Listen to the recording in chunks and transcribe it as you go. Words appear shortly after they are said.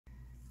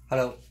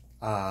Hello.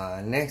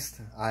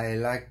 Next, I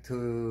like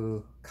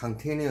to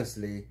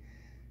continuously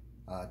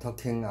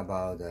talking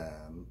about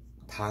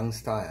Tang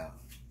style,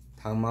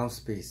 Tang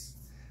mouthpiece,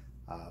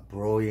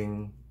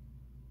 blowing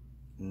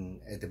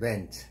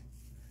advent,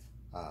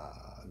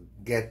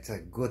 get a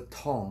good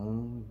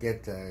tone,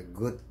 get a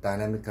good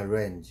dynamic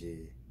range,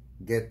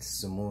 get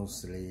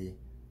smoothly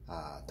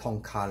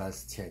tone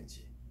colors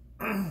change.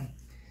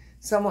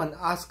 Someone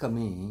asked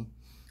me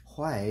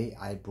why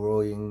I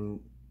blowing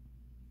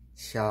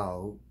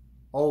shall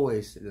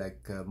always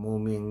like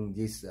moving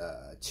this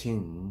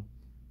chin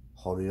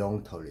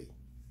horizontally.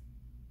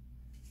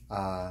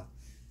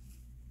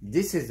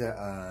 This is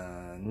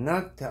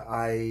not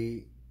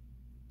I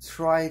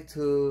try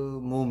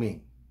to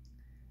moving.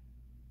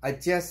 I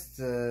just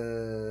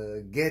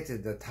get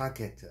the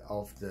target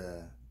of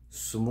the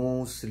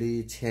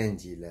smoothly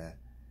change the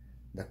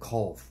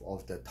curve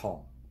of the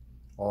tone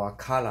or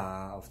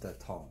color of the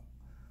tone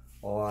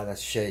or the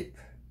shape,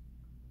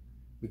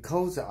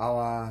 because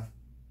our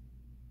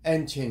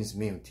ancient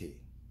beauty,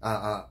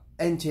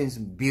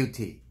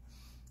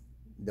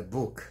 the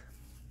book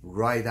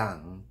write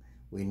down,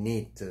 we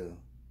need to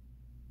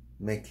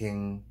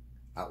making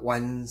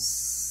one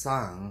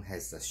sound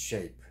has a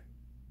shape.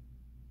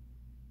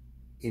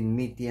 In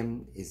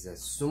medium is a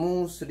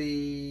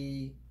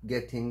smoothly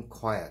getting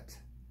quiet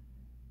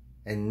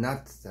and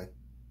not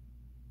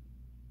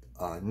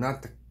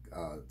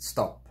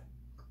stop.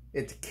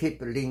 It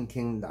keep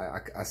linking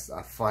as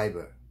a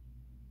fiber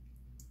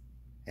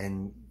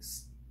and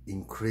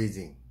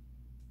increasing.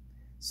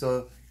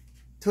 So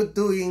to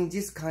doing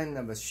this kind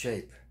of a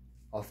shape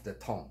of the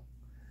tone,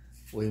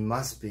 we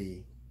must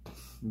be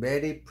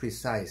very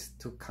precise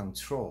to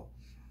control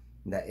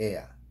the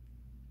air,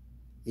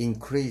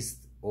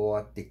 increased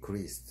or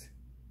decreased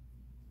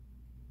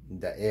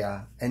the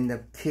air, and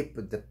keep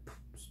the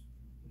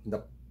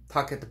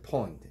target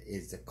point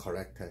is the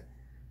correct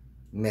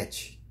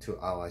match to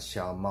our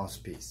shell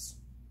mouthpiece.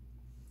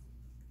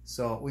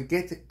 So we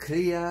get a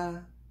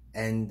clear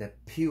and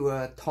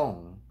pure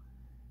tone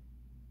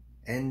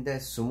and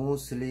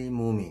smoothly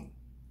moving.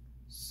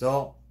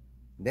 So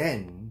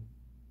then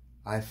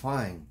I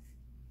find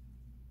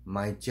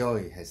my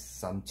joy has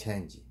some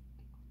change,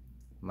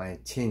 my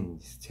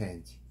chin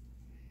change.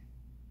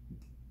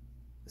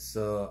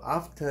 So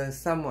after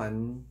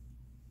someone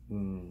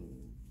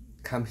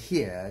come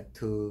here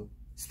to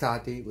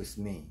study with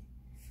me,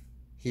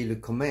 he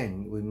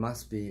recommend we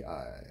must be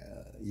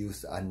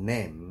use a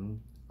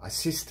name, a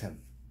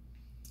system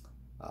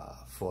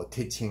for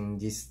teaching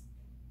this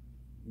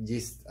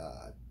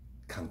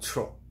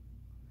control.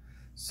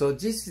 So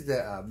this is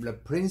the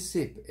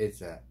principle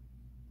is a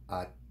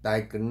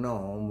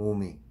diagonal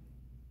moving.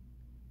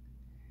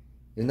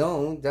 You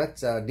know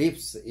that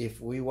lips,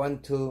 if we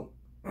want to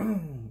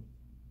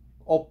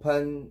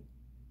open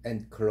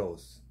and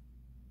close,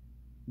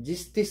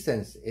 this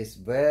distance is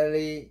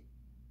very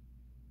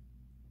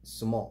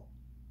small.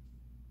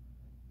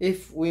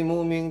 If we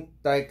moving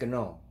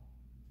diagonal,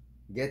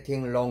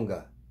 getting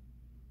longer,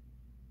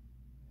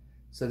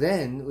 so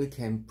then we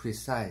can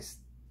precise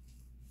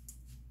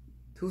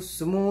to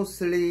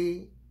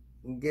smoothly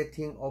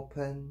getting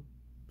open,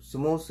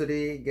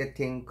 smoothly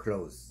getting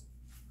close.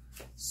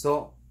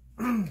 So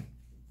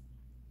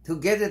to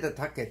get the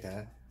target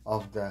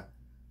of the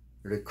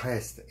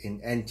request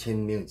in ancient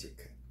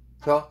music.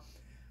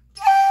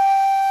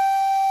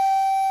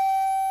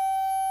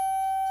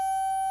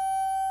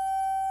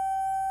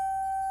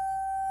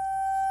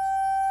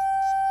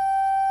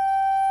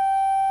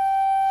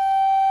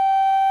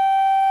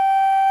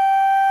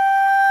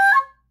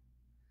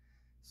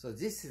 So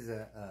this is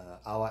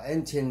our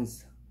ancient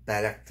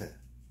director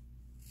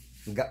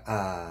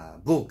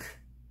book,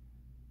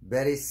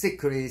 very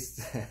secret,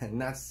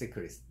 not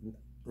secret.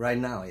 Right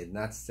now it's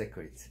not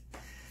secret,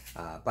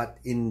 but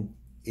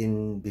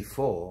in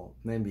before,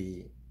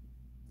 maybe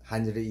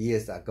 100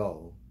 years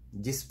ago,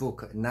 this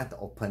book not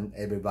open,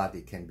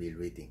 everybody can be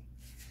reading.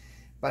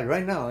 But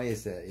right now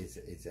it's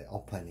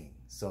opening,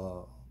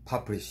 so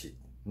publish it,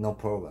 no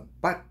problem.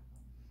 But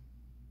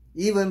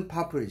even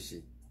publish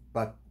it,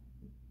 but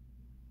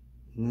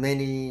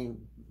many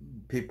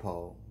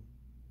people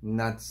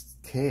not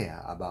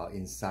care about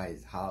inside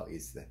how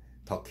is the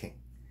talking.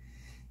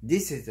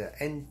 This is the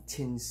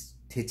ancient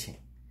teaching,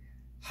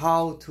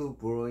 how to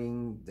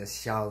bring the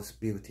shell's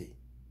beauty,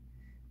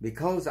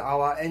 because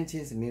our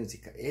ancient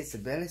music is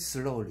very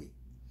slowly.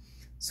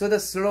 So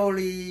the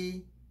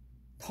slowly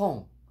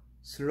tone,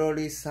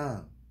 slowly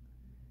sound,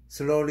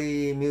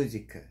 slowly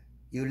music,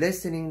 you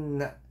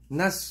listening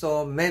not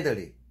so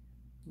medley,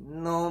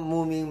 no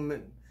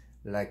moving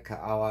like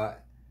our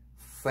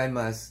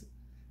famous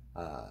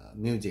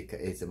music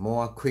is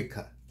more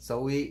quicker.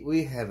 So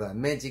we have a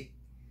magic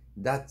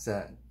that's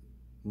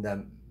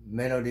the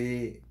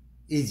melody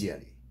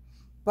easily.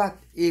 But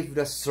if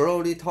the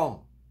slowly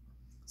tone,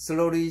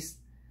 slowly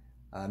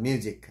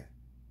music,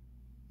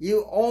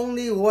 you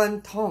only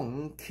one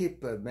tone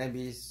keep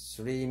maybe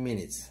 3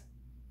 minutes.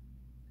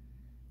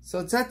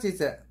 So that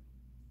is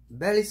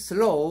very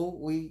slow.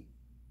 We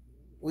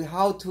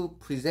how to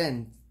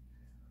present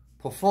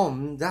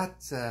perform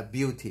that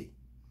beauty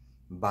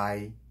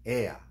by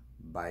air,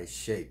 by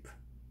shape,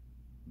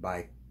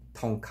 by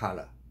tone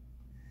color.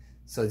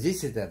 So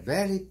this is a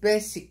very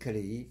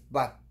basically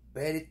but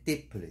very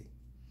deeply.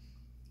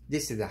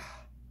 This is a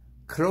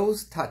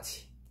close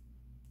touch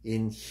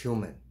in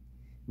human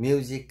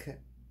music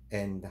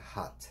and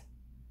heart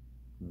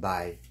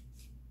by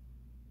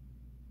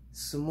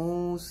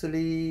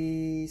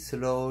smoothly,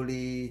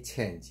 slowly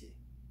change.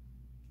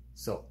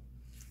 So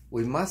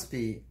we must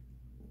be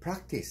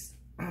practice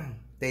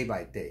day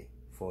by day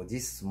for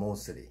this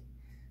smoothly.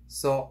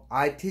 So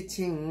I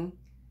teaching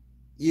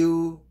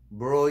you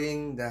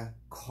blowing the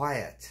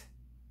quiet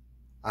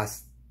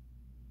as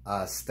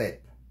a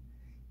step.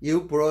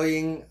 You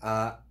blowing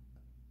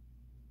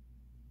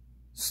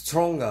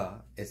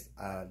stronger is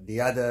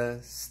the other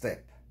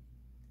step.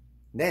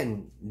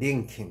 Then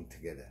linking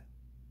together.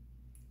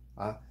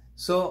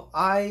 So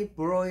I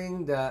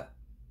blowing the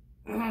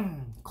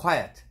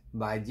quiet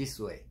by this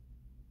way.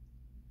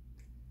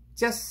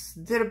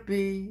 Just there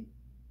be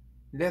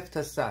left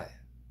side.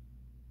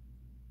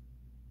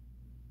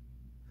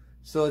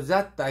 So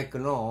that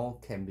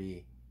diagonal can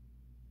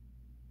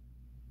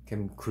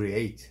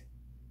create.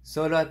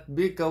 So that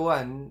bigger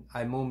one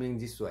I'm moving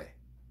this way.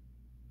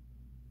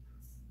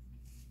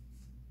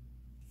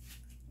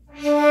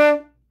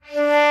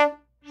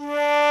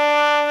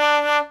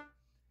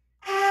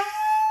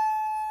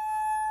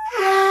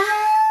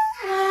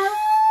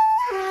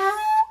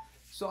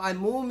 So I'm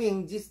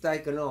moving this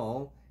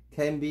diagonal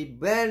can be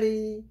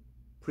very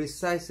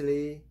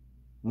precisely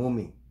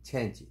moving,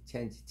 change.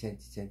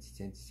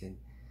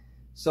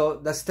 So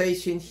the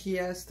station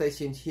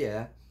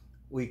here,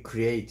 we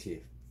create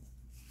it.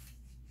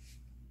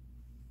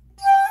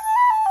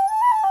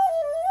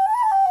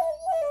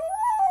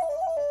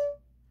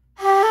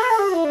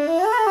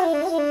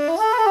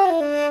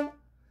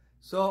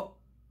 So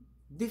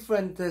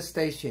different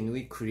station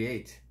we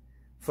create.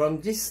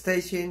 From this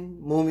station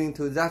moving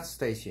to that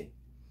station,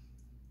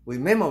 we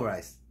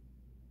memorize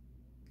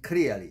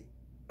clearly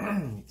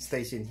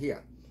station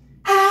here.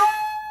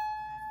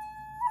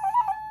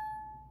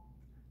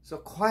 So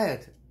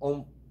quiet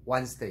on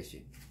one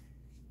station,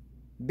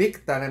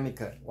 big dynamic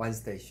one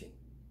station.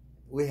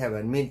 We have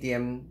a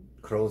medium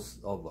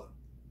crossover.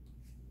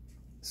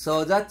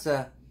 So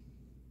that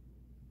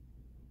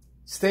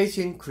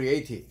station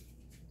created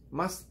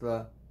must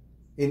be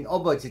in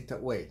opposite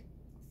way.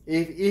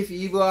 If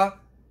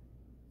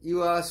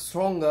you are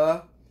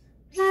stronger,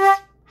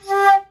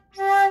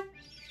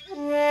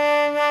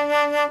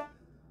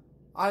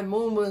 I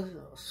move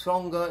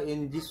stronger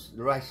in this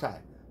right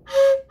side.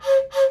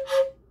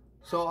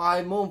 So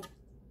I move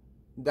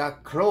the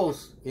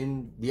close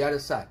in the other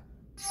side.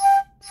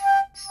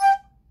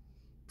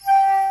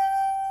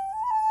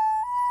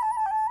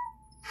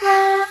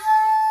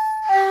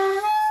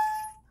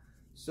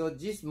 So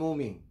this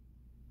moving.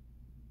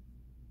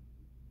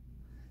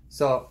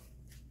 So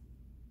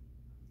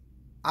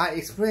I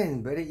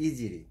explain very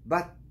easily,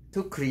 but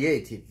to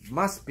create it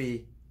must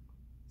be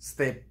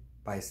step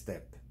by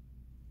step.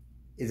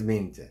 It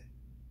means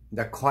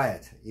the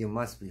quiet you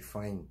must be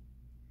fine,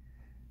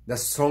 the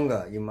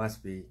stronger you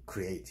must be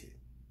creative,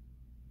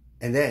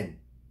 and then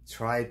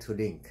try to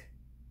link.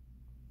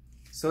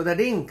 So the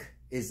link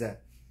is a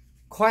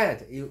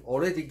quiet you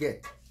already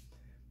get.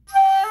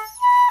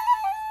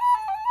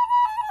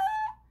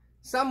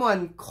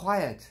 Someone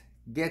quiet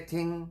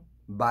getting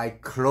by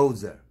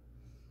closer.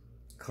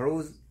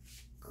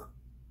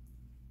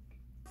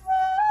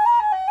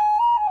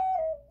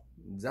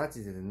 That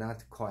is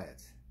not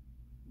quiet.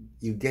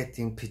 You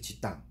getting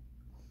pitch down.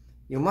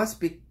 You must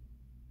be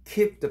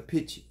keep the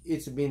pitch.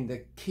 It means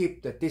the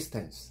keep the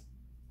distance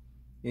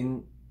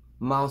in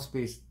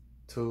mouthpiece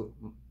to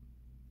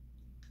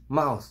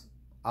mouth.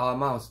 Our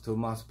mouth to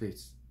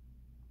mouthpiece.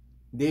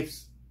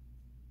 Lips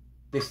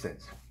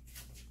distance.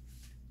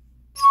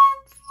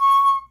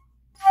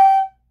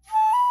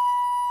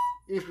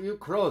 If you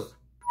close,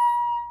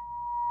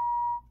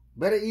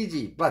 very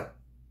easy, but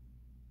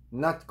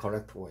not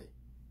correct way.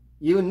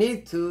 You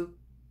need to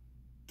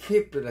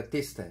keep the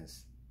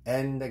distance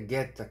and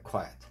get the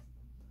quiet.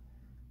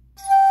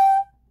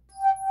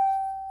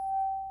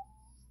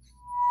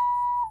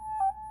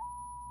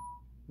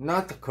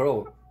 Not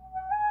close.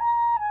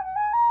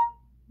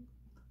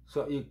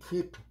 So you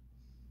keep.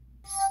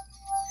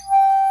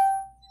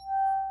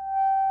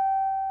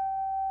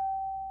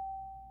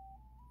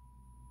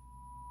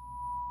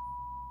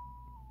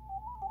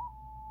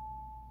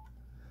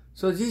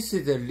 So this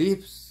is the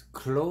lips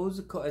close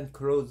and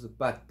close,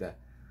 but the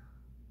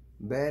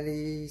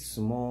very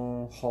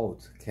small hole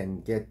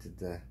can get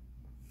the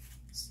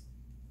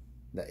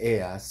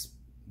air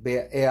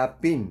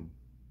beam,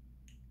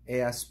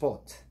 air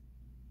spot,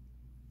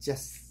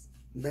 just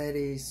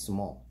very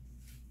small.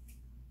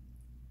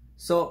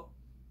 So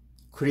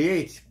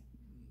create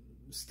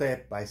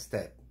step by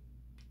step.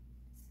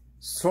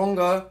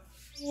 Stronger.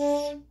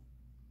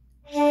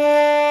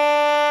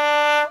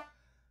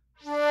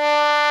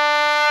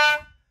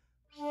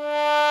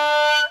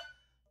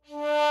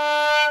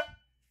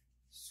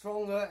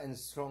 Stronger and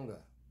stronger.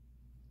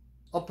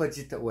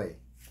 opposite way,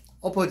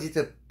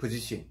 opposite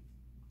position,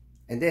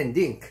 and then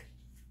link.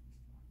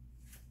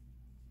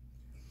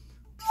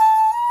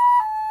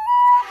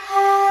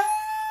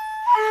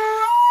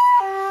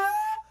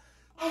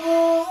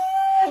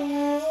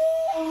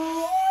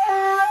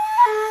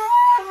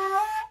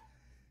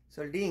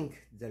 So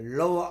link the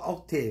lower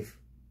octave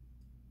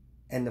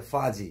and the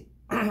fuzzy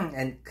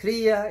and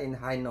clear in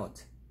high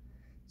note.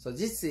 So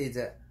this is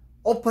a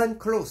open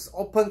close,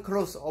 open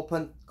close,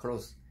 open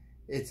close.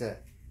 It's a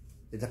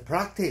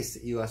practice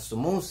you are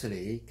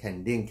smoothly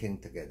can linking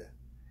together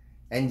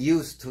and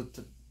use to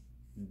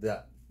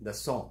the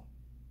song.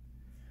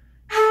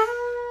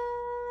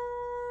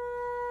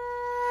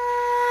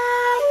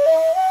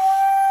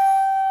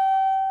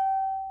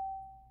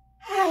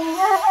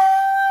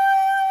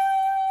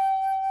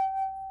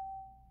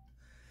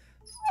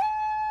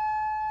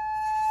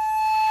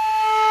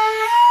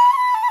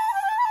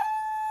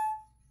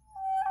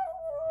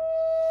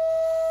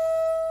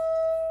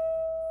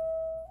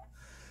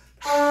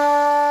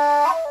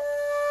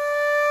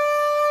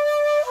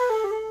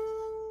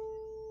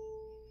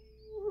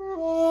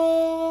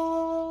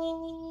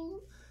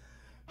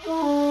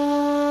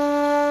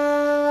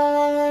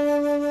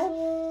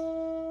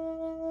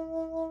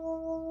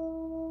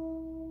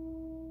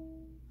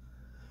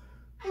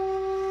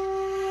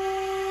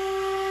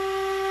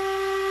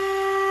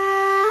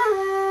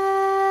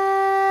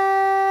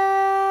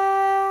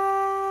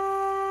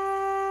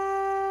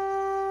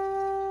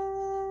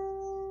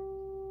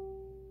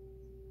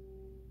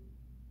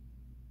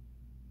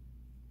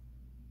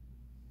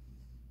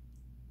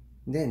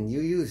 Then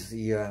you use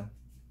your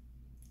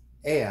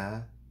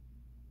air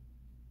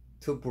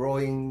to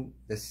blowing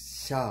the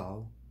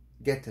shell,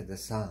 get the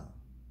sound.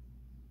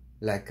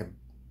 Like a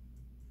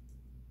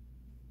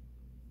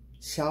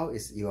shell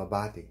is your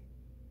body,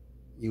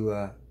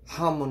 your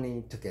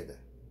harmony together.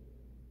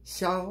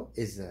 Shell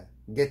is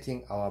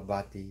getting our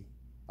body,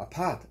 a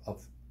part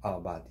of our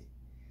body.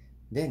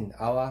 Then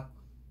our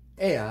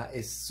air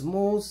is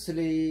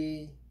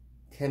smoothly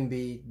can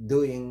be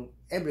doing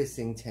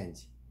everything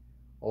change,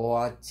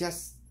 or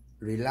just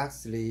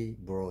relaxedly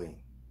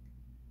blowing.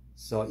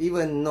 So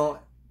even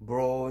not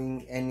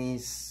blowing any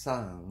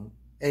sound,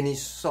 any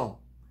song,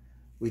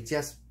 we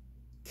just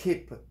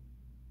keep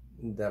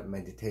the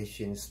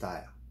meditation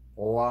style,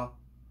 or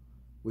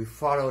we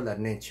follow the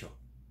nature.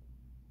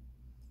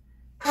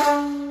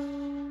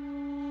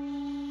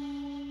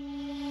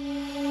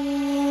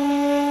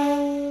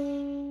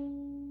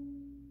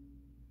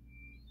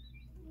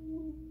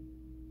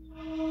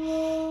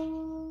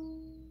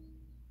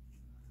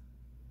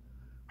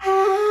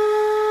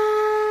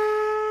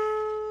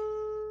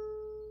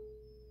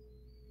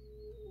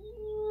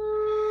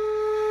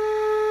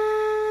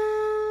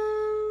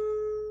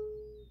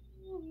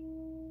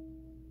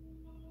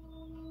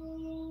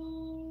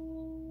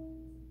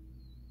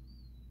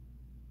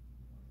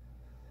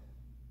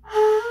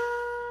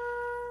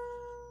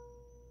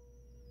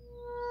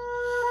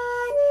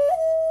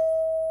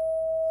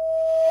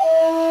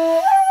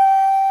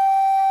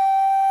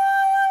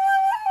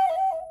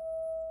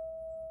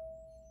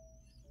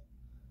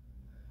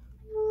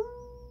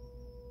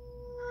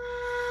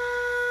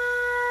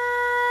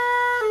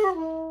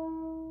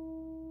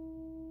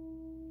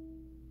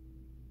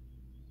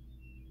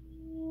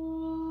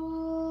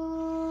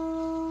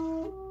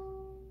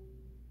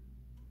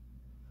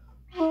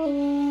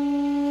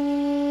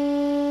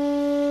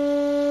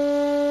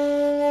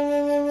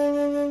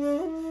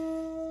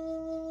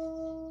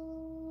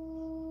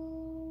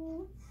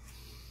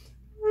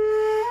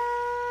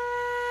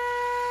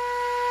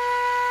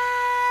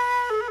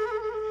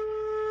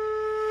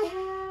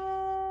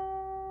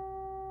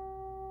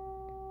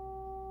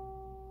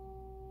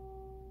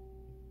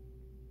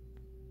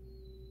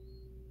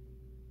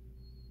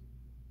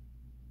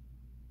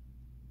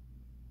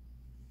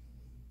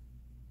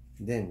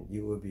 Then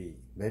you will be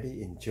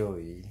very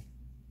enjoy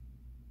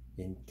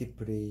and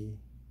deeply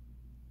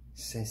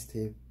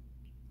sensitive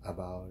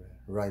about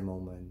right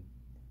moment.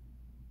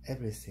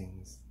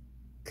 Everything's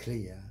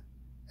clear,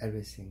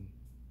 everything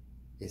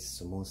is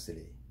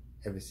smoothly,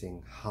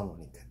 everything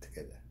harmonic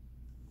together.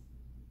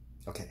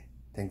 Okay,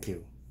 thank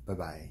you.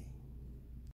 Bye-bye.